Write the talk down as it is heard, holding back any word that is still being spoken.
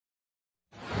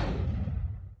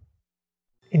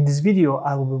In this video,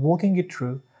 I will be walking you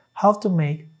through how to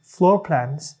make floor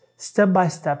plans step by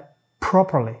step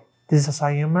properly. This is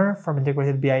Asayumer from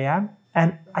Integrated BIM,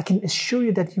 and I can assure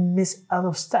you that you miss a lot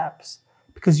of steps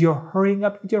because you're hurrying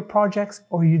up with your projects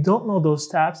or you don't know those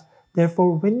steps.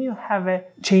 Therefore, when you have a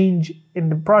change in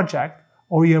the project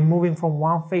or you're moving from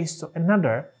one phase to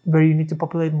another where you need to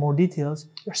populate more details,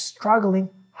 you're struggling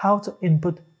how to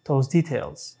input those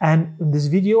details. And in this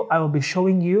video, I will be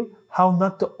showing you how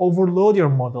not to overload your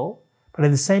model, but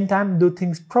at the same time do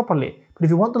things properly. But if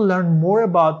you want to learn more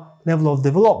about level of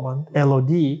development,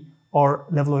 LOD, or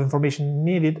level of information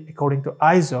needed according to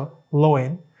ISO,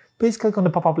 LOIN, please click on the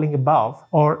pop-up link above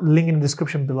or link in the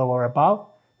description below or above,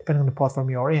 depending on the platform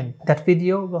you're in. That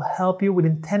video will help you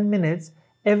within 10 minutes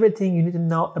everything you need to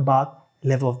know about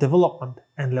level of development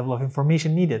and level of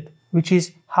information needed, which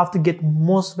is how to get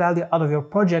most value out of your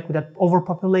project without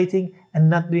overpopulating and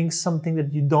not doing something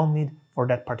that you don't need for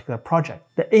that particular project.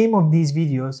 The aim of these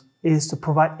videos is to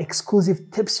provide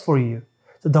exclusive tips for you.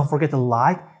 So don't forget to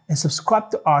like and subscribe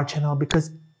to our channel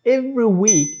because every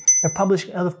week we're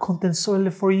publishing a lot of content solely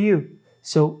for you.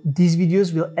 So these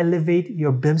videos will elevate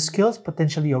your BIM skills,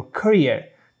 potentially your career.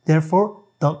 Therefore,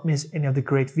 don't miss any of the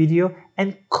great video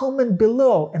and comment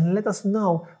below and let us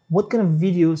know what kind of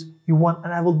videos you want,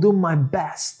 and I will do my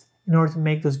best in order to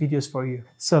make those videos for you.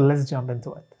 So let's jump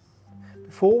into it.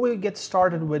 Before we get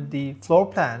started with the floor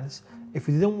plans, if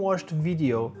you didn't watch the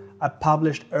video I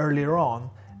published earlier on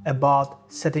about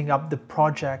setting up the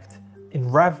project in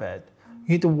Revit,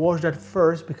 you need to watch that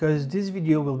first because this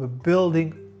video will be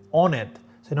building on it.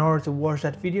 So in order to watch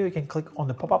that video, you can click on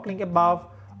the pop-up link above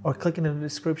or click in the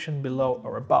description below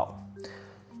or above.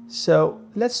 So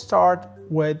let's start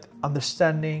with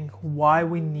understanding why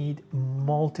we need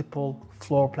multiple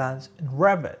floor plans in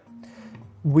Revit.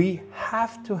 We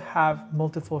have to have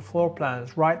multiple floor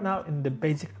plans. Right now in the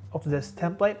basic Autodesk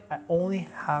template, I only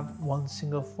have one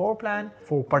single floor plan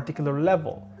for a particular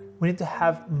level. We need to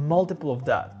have multiple of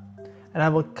that. And I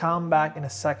will come back in a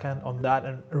second on that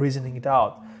and reasoning it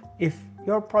out. If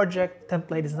your project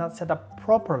template is not set up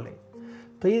properly,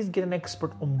 please get an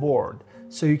expert on board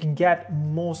so you can get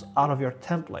most out of your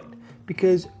template,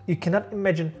 because you cannot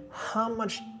imagine how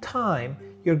much time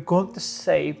you're going to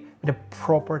save with a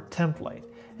proper template.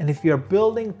 And if you're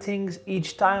building things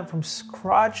each time from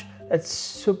scratch, that's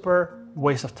super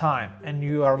waste of time and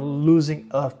you are losing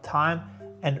a lot of time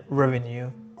and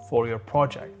revenue for your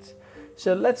project.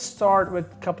 So let's start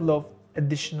with a couple of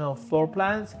additional floor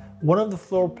plans. One of the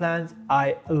floor plans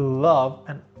I love,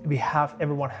 and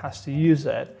everyone has to use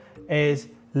it, is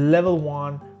level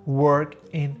 1 work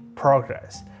in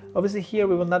progress. Obviously here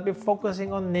we will not be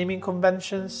focusing on naming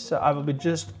conventions, so I will be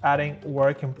just adding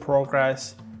work in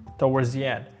progress towards the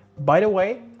end. By the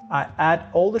way, I add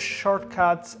all the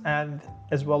shortcuts and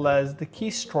as well as the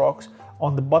keystrokes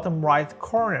on the bottom right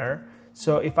corner.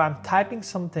 So if I'm typing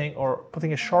something or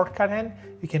putting a shortcut in,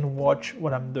 you can watch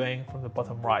what I'm doing from the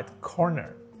bottom right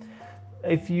corner.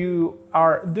 If you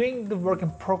are doing the work in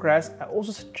progress, I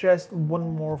also suggest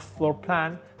one more floor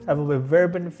plan that will be very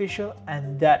beneficial,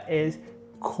 and that is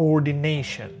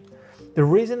coordination. The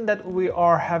reason that we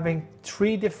are having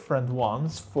 3 different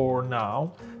ones for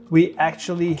now, we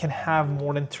actually can have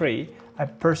more than 3. I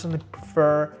personally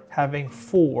prefer having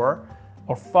 4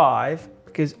 or 5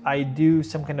 because I do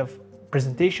some kind of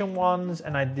presentation ones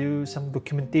and I do some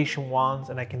documentation ones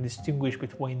and I can distinguish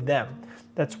between them.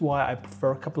 That's why I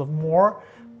prefer a couple of more,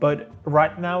 but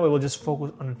right now we will just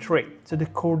focus on 3. So the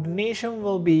coordination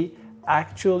will be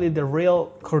actually the real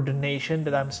coordination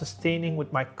that I'm sustaining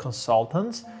with my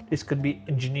consultants. This could be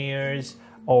engineers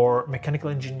or mechanical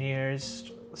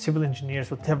engineers, civil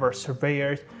engineers, whatever,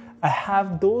 surveyors. I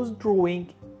have those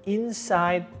drawings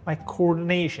inside my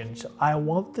coordination. So I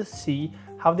want to see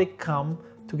how they come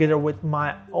together with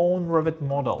my own Revit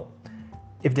model.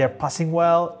 If they're passing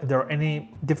well, if there are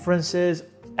any differences,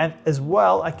 and as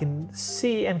well I can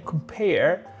see and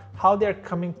compare how they're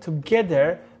coming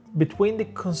together between the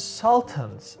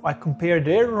consultants. I compare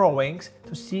their drawings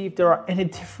to see if there are any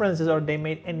differences or they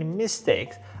made any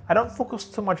mistakes. I don't focus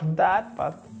too much on that,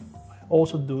 but I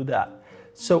also do that.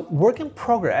 So work in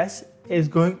progress is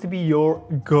going to be your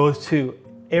go-to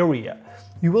area.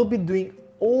 You will be doing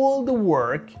all the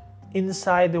work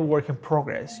inside the work in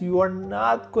progress. You are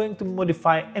not going to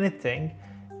modify anything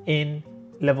in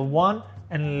level 1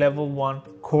 and level 1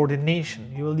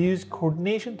 coordination. You will use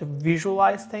coordination to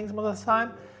visualize things most of the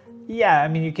time. Yeah, I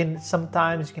mean, you can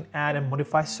add and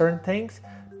modify certain things,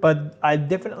 but I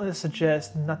definitely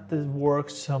suggest not to work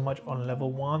so much on level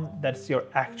 1. That's your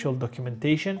actual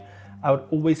documentation. I would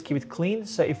always keep it clean.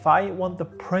 So if I want to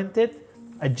print it,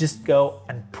 I just go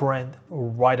and print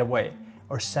right away.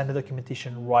 or send the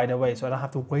documentation right away, so I don't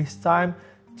have to waste time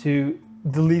to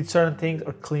delete certain things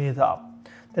or clean it up.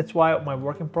 That's why my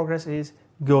work in progress is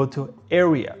go to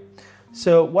area.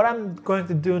 So what I'm going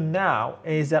to do now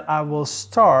is that I will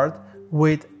start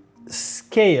with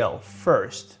scale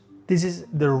first. This is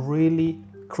the really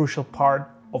crucial part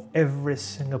of every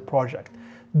single project.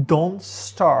 Don't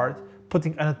start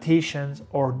putting annotations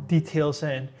or details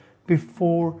in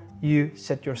before you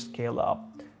set your scale up.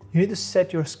 You need to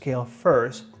set your scale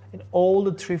first in all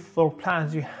the 3 floor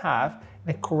plans you have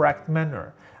in a correct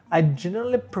manner. I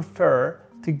generally prefer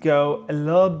to go a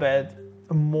little bit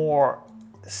more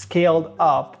scaled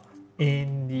up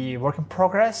in the work in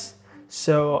progress.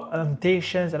 So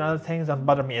annotations and other things don't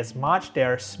bother me as much. They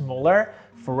are smaller.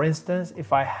 For instance,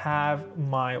 if I have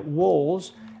my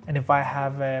walls and if I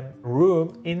have a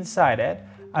room inside it,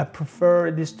 I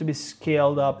prefer this to be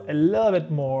scaled up a little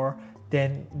bit more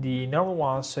than the normal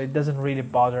ones, so it doesn't really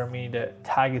bother me, the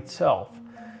tag itself.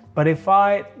 But if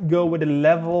I go with a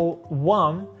level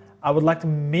 1, I would like to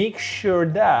make sure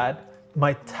that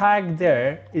my tag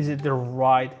there is at the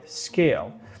right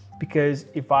scale. Because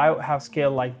if I have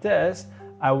scale like this,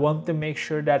 I want to make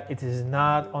sure that it is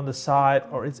not on the side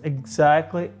or it's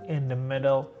exactly in the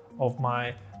middle of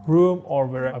my room or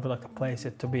where I would like to place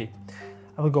it to be.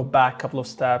 I will go back a couple of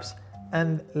steps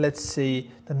and let's see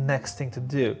the next thing to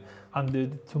do.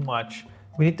 Undo too much.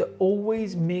 We need to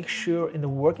always make sure in the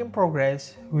work in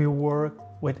progress we work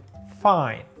with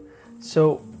fine.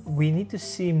 So we need to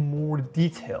see more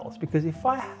details, because if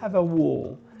I have a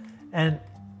wall and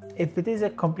if it is a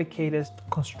complicated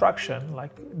construction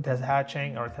like it has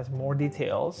hatching or it has more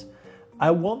details,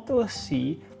 I want to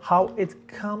see how it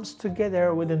comes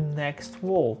together with the next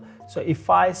wall. So if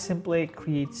I simply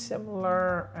create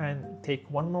similar and take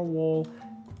one more wall,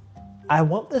 I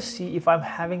want to see if I'm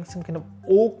having some kind of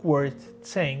awkward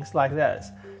things like this.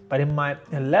 But in my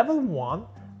level 1,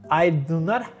 I do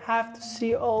not have to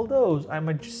see all those. I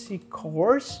might just see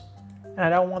colors and I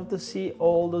don't want to see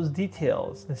all those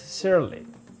details necessarily.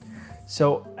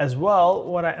 So as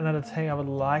well, another thing I would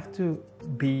like to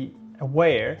be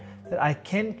aware that I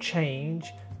can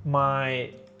change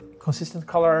my consistent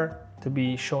color to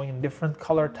be showing in different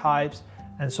color types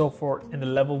and so forth in the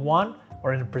level 1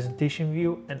 or in the presentation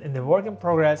view, and in the work in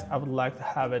progress I would like to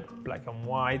have it black and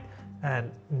white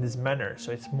and in this manner,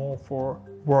 so it's more for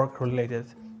work related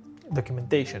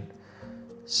documentation.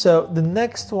 So the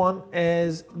next one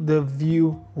is the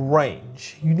view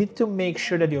range. You need to make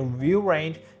sure that your view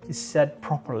range is set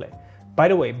properly. By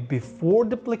the way, before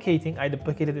duplicating, I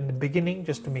duplicated in the beginning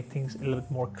just to make things a little bit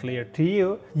more clear to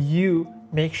you. You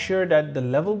make sure that the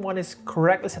level 1 is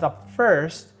correctly set up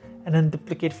first and then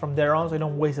duplicate from there on, so you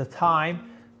don't waste the time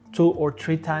 2 or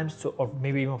 3 times or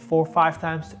maybe even 4 or 5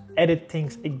 times to edit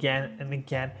things again and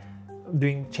again,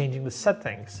 changing the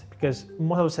settings, because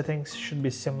most of the settings should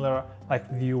be similar, like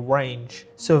view range.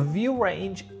 So view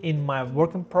range in my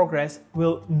work in progress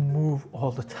will move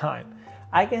all the time.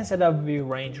 I can set up view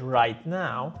range right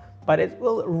now, but it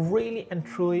will really and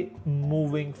truly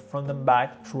moving from the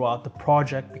back throughout the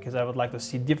project, because I would like to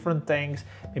see different things.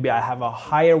 Maybe I have a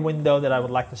higher window that I would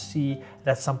like to see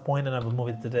at some point, and I will move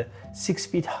it to the 6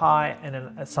 feet high, and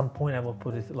then at some point I will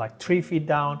put it like 3 feet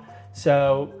down.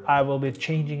 So I will be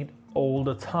changing it all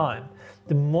the time.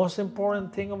 The most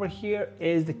important thing over here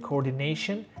is the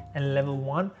coordination and level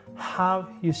 1, how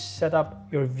you set up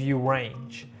your view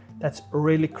range. That's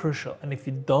really crucial. And if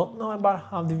you don't know about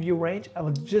how the view range, I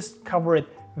will just cover it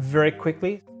very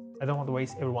quickly. I don't want to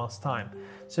waste everyone's time.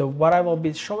 So what I will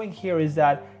be showing here is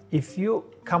that if you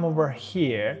come over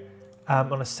here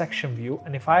on a section view,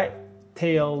 and if I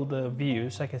tail the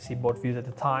view so I can see both views at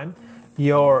a time,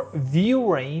 your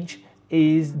view range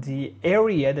is the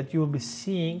area that you will be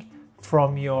seeing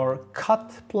from your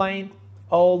cut plane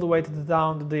all the way to the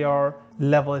down to your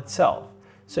level itself.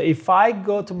 So if I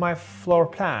go to my floor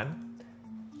plan,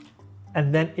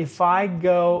 and then if I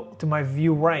go to my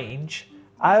view range,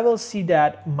 I will see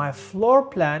that my floor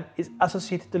plan is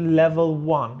associated to level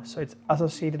 1. So it's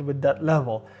associated with that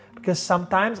level, because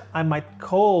sometimes I might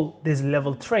call this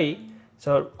level 3.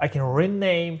 So I can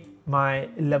rename my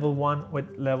level 1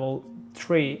 with level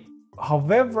 3.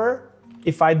 However,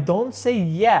 if I don't say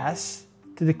yes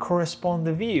to the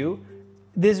corresponding view,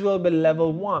 this will be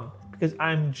level 1. Because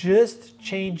I'm just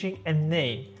changing a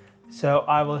name. So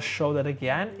I will show that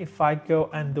again. If I go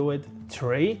and do it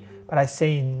 3, but I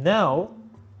say no,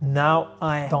 now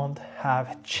I don't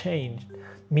have changed,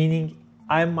 meaning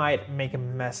I might make a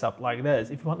mess up like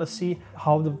this. If you want to see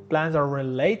how the plans are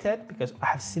related, because I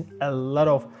have seen a lot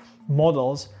of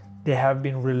models they have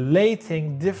been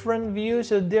relating different views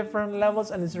to different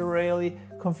levels, and it's really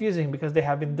confusing because they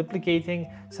have been duplicating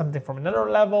something from another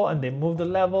level and they move the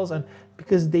levels, and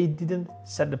because they didn't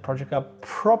set the project up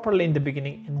properly in the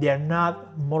beginning and they are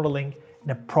not modeling in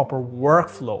a proper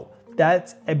workflow.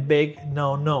 That's a big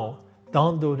no-no.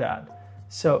 Don't do that.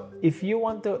 So if you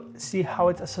want to see how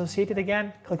it's associated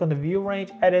again, click on the view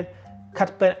range, edit,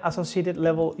 cut plane associated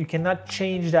level. You cannot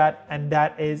change that, and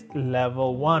that is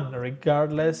level 1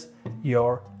 regardless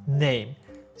your name.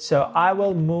 So I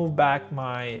will move back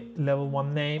my level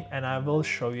 1 name and I will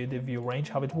show you the view range,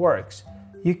 how it works.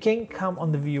 You can come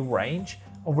on the view range.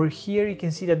 Over here you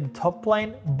can see that the top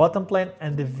plane, bottom plane,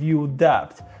 and the view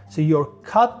depth. So your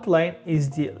cut plane is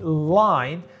the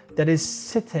line that is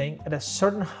sitting at a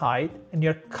certain height and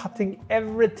you're cutting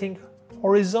everything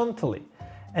horizontally,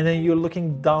 and then you're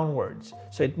looking downwards.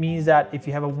 So it means that if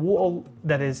you have a wall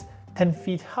that is 10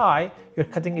 feet high, you're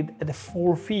cutting it at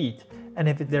 4 feet. And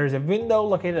if there is a window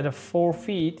located at 4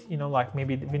 feet, you know, like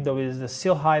maybe the window is, the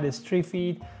sill height is 3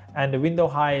 feet and the window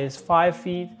height is 5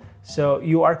 feet. So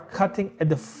you are cutting at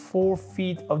the 4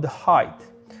 feet of the height.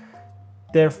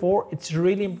 Therefore, it's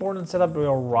really important to set up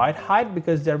your right height,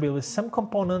 because there will be some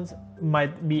components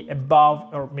might be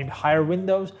above, or maybe higher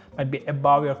windows might be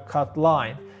above your cut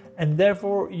line. And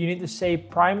therefore you need to say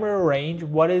primary range.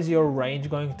 What is your range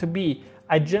going to be?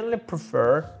 I generally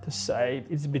prefer to say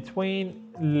it's between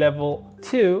level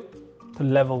 2 to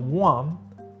level 1.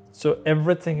 So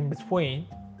everything in between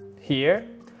here.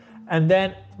 And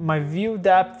then my view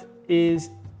depth is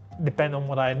depend on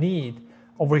what I need.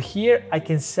 Over here, I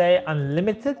can say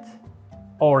unlimited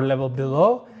or level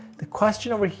below. The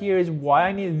question over here is why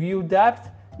I need view depth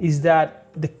is that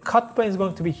the cut plane is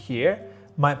going to be here.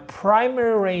 My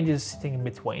primary range is sitting in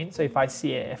between. So if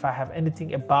I have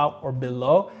anything above or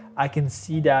below, I can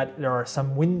see that there are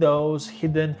some windows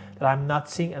hidden that I'm not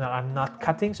seeing and that I'm not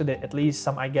cutting, so that at least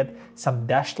I get some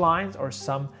dashed lines or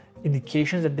some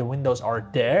indications that the windows are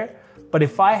there. But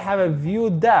if I have a view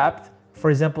depth,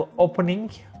 for example, opening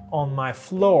on my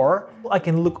floor, I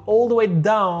can look all the way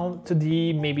down to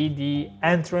maybe the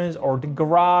entrance or the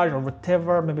garage or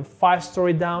whatever, maybe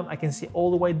 5-story down. I can see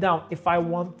all the way down if I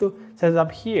want to set it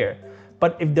up here.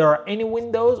 But if there are any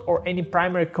windows or any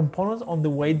primary components on the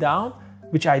way down,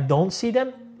 which I don't see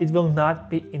them, it will not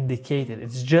be indicated.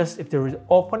 It's just if there is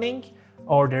opening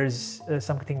or there's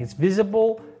something is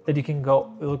visible that you can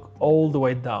go look all the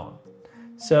way down.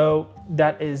 So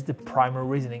that is the primary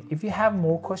reasoning. If you have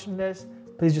more questions on this,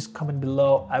 please just comment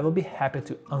below. I will be happy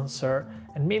to answer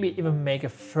and maybe even make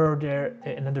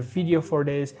another video for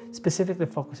this, specifically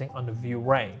focusing on the view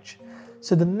range.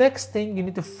 So the next thing you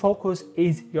need to focus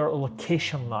is your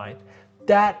location line.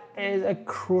 That is a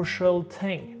crucial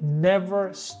thing.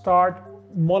 Never start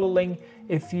modeling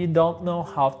if you don't know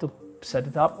how to set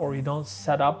it up or you don't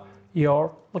set up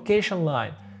your location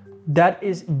line. That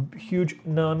is a huge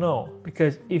no-no,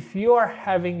 because if you are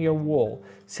having your wall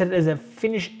set as a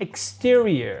finished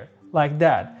exterior like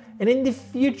that, and in the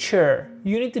future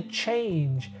you need to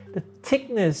change the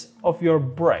thickness of your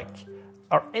brick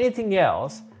or anything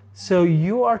else, so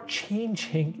you are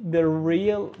changing the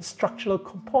real structural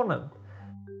component.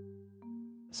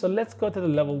 So let's go to the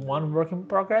level 1 work in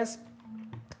progress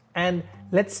and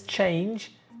let's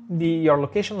change your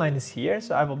location line is here.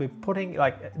 So I will be putting,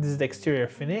 like, this is the exterior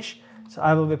finish. So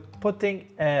I will be putting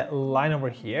a line over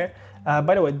here.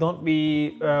 By the way, don't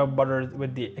be bothered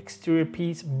with the exterior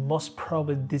piece. Most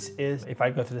probably this is, if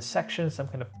I go to the section, some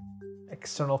kind of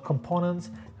external components.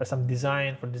 There's some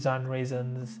design for design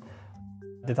reasons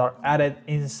that are added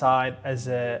inside as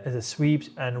a sweeps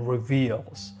and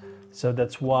reveals. So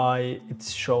that's why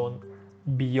it's shown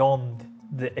beyond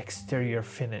the exterior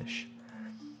finish.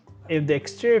 If the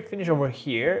exterior finish over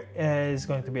here is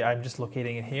going to be, I'm just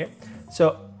locating it here.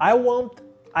 So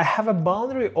I have a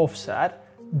boundary offset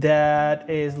that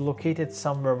is located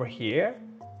somewhere over here,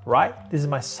 right? This is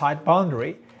my side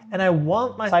boundary, and I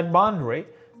want my side boundary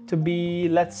to be,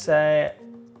 let's say,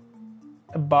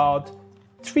 about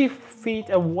 3 feet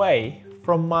away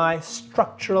from my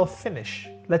structural finish.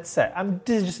 Let's say,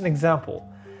 this is just an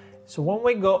example. So when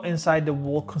we go inside the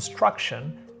wall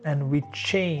construction and we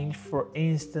change, for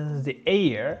instance, the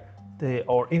air,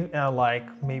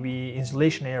 like maybe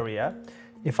insulation area,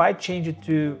 if I change it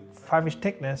to 5-inch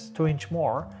thickness, 2-inch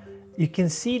more, you can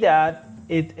see that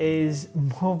it is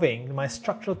moving. My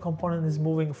structural component is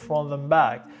moving front and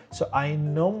back. So I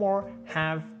no more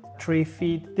have 3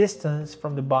 feet distance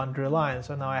from the boundary line.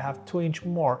 So now I have 2-inch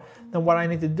more. Then what I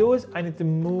need to do is I need to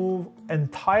move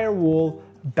entire wall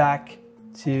back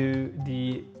to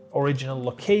the original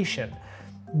location.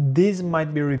 this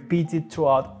might be repeated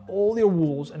throughout all your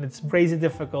walls and it's crazy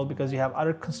difficult because you have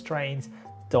other constraints.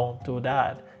 Don't do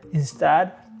that.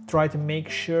 Instead, try to make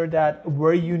sure that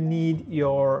where you need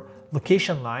your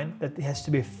location line, that it has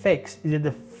to be fixed. Is it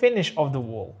the finish of the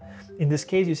wall? In this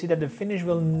case, you see that the finish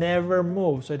will never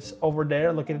move, so it's over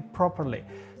there located properly.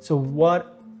 So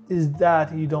what is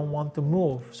that you don't want to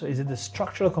move? So is it the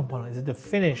structural component? Is it the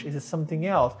finish? Is it something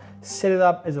else? Set it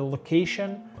up as a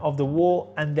location of the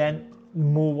wall and then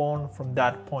move on from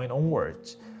that point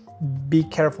onwards. Be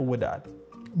careful with that.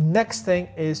 Next thing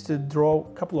is to draw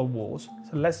a couple of walls.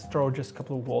 So let's draw just a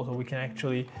couple of walls so we can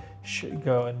actually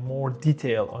go in more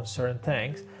detail on certain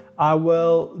things. I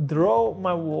will draw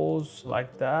my walls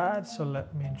like that. So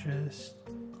let me just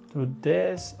do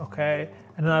this, okay?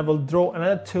 And then I will draw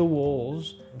another two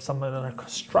walls, some other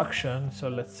construction. So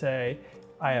let's say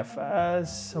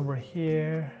IFS over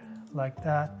here, like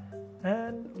that,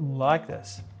 and like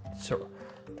this. So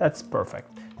that's perfect.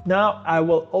 Now I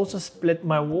will also split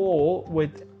my wall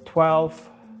with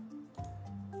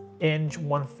 12-inch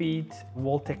 1 feet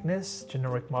wall thickness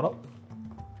generic model.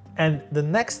 And the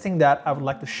next thing that I would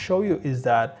like to show you is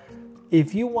that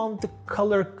if you want to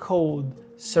color code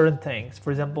certain things, for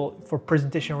example, for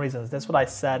presentation reasons, that's what I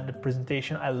said, the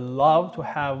presentation, I love to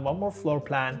have one more floor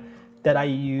plan that I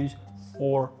use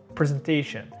for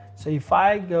presentation. So if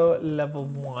I go level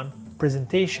 1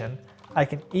 presentation, I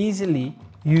can easily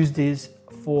use this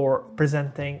for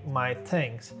presenting my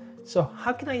things. So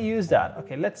how can I use that?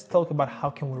 Okay, let's talk about how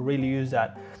can we really use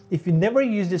that. If you never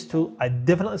use this tool, I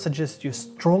definitely suggest you,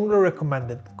 strongly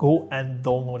recommend it, go and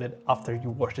download it after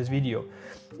you watch this video.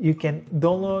 You can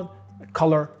download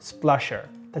Color Splasher.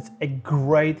 That's a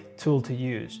great tool to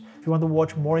use. If you want to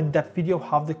watch more in-depth video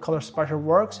how the Color Splasher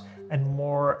works and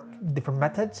more different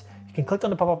methods, you can click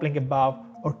on the pop-up link above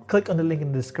or click on the link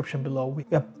in the description below. We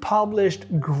have published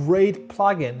great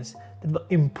plugins that will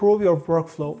improve your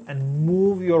workflow and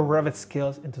move your Revit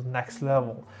skills into the next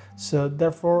level. So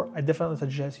therefore, I definitely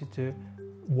suggest you to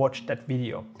watch that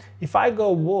video. If I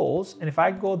go walls and if I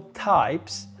go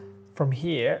types from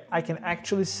here, I can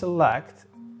actually select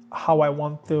how I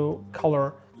want to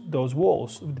color those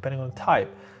walls depending on the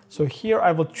type. So here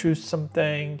I will choose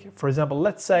something, for example,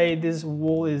 let's say this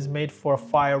wall is made for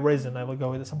fire resin. I will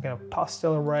go with some kind of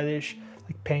pastel reddish,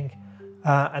 like pink.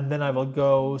 And then I will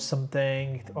go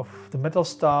something of the metal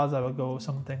studs. I will go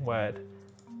something with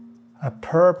a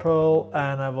purple,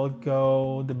 and I will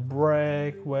go the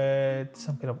brick with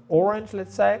some kind of orange,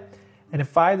 let's say. And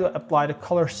if I do apply the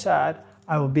color set,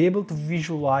 I will be able to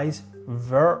visualize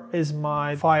where is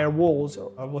my fire walls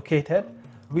are located,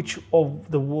 which of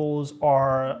the walls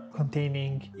are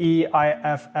containing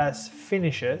EIFS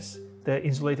finishes, the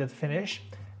insulated finish,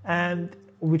 and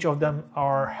which of them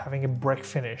are having a brick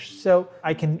finish. So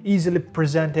I can easily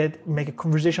present it, make a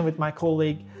conversation with my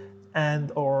colleague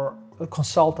and or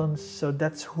consultants. So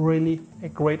that's really a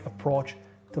great approach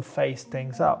to face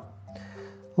things up.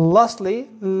 Lastly,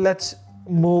 let's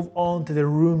move on to the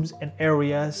rooms and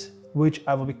areas, which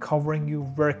I will be covering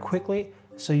you very quickly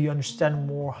so you understand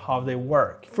more how they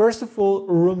work. First of all,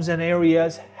 rooms and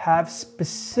areas have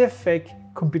specific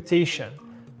computation.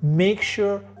 Make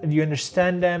sure that you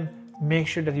understand them. Make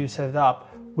sure that you set it up.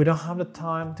 We don't have the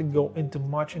time to go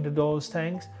into those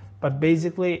things, but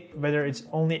basically, whether it's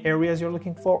only areas you're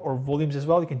looking for or volumes as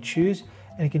well, you can choose,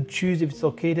 and you can choose if it's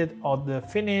located on the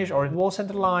finish or in wall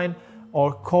center line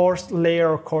or coarse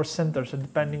layer or coarse center, so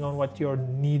depending on what your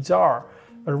needs are.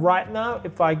 But right now,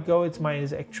 if I go,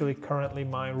 currently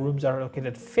my rooms are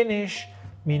located finish,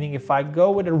 meaning if I go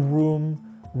with a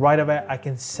room right away, I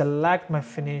can select my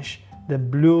finish. The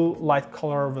blue light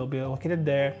color will be located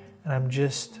there, and I'm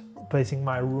just placing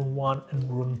my room 1 and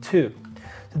room 2.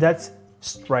 So that's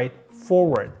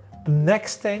straightforward. The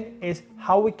next thing is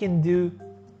how we can do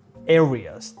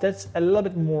areas. That's a little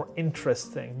bit more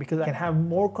interesting because I can have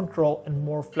more control and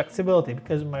more flexibility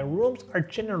because my rooms are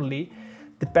generally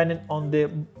dependent on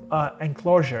the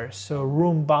enclosure. So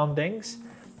room boundings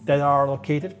that are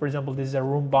located, for example, this is a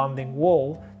room bounding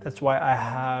wall. That's why I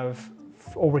have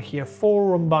over here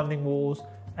 4 room bounding walls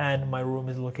and my room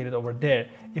is located over there.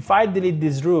 If I delete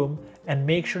this room and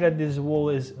make sure that this wall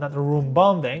is not a room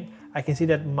bounding, I can see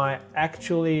that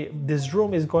this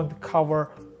room is going to cover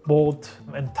both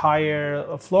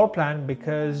entire floor plan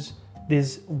because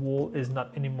this wall is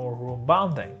not anymore room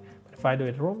bounding. But if I do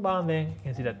it room bounding, you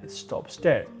can see that it stops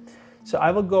there. So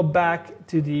I will go back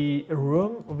to the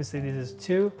room. Obviously this is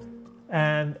 2,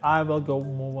 and I will go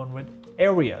move on with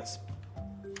areas.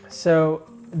 So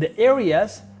the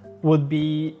areas would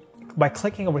be by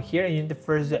clicking over here and you need to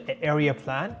first the area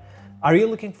plan. Are you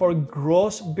looking for a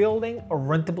gross building or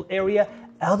rentable area?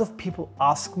 a lot of people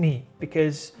ask me,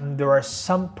 because there are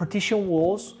some partition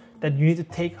walls that you need to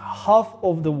take half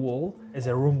of the wall as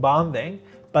a room bounding,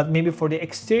 but maybe for the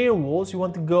exterior walls, you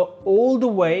want to go all the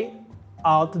way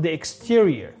out to the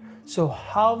exterior. So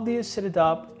how do you set it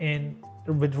up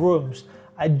with rooms?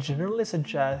 I generally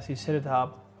suggest you set it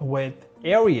up with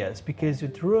areas, because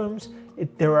with rooms,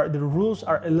 the rules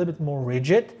are a little bit more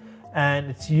rigid, and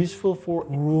it's useful for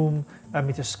room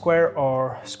meter square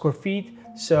or square feet.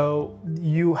 So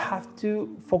you have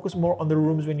to focus more on the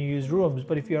rooms when you use rooms.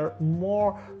 But if you're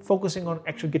more focusing on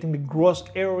actually getting the gross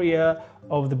area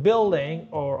of the building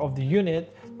or of the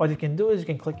unit, what you can do is you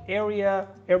can click area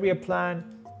plan,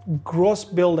 gross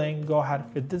building, go ahead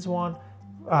with this one.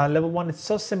 Level 1, it's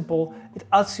so simple. It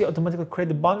asks you automatically create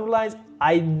the boundary lines.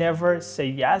 I never say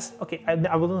yes. Okay,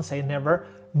 I wouldn't say never.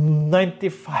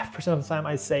 95% of the time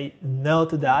I say no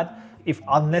to that.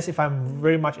 Unless if I'm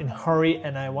very much in a hurry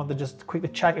and I want to just quickly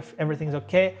check if everything's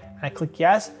okay, and I click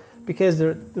yes, because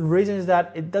the reason is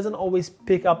that it doesn't always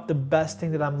pick up the best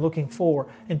thing that I'm looking for.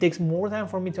 It takes more time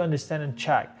for me to understand and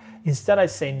check. Instead, I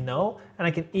say no, and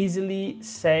I can easily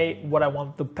say what I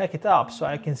want to pick it up. So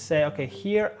I can say, okay,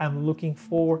 here I'm looking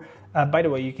for, by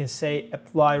the way, you can say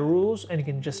apply rules, and you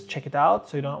can just check it out.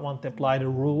 So you don't want to apply the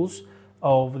rules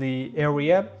of the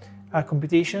area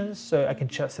computations. So I can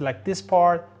just select this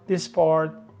part, this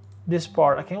part, this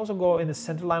part. I can also go in the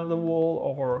center line of the wall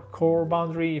or core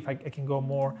boundary if I can go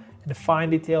more in the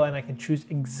fine detail, and I can choose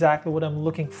exactly what I'm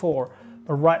looking for.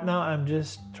 But right now I'm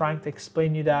just trying to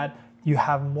explain you that you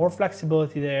have more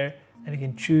flexibility there, and you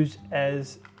can choose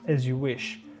as you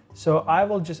wish. So I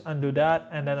will just undo that,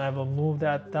 and then I will move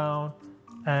that down,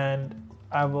 and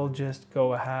I will just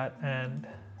go ahead and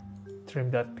trim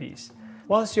that piece.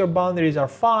 Once your boundaries are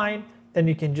fine, then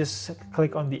you can just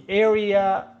click on the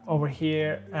area over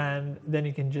here, and then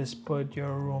you can just put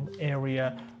your room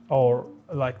area or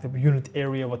like the unit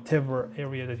area, whatever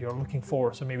area that you're looking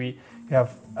for. So maybe you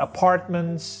have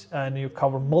apartments and you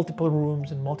cover multiple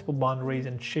rooms and multiple boundaries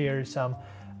and share some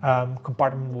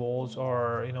compartment walls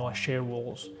or share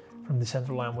walls from the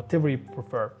center line, whatever you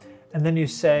prefer. And then you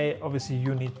say obviously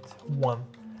unit 1.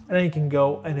 And then you can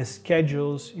go in the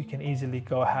schedules. You can easily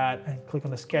go ahead and click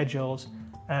on the schedules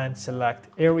and select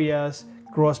areas,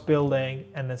 gross building,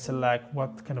 and then select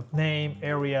what kind of name,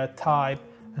 area, type,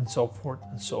 and so forth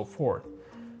and so forth.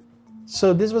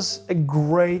 So this was a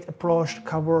great approach to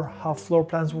cover how floor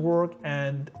plans work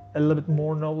and a little bit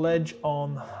more knowledge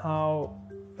on how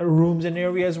rooms and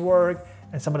areas work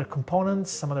and some other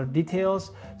components, some other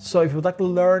details. So if you would like to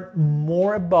learn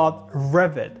more about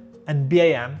Revit and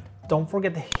BIM, don't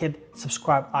forget to hit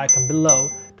subscribe icon below,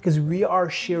 because we are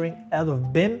sharing a lot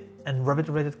of BIM and Revit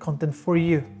related content for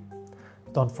you.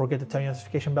 Don't forget to turn your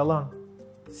notification bell on.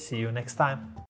 See you next time.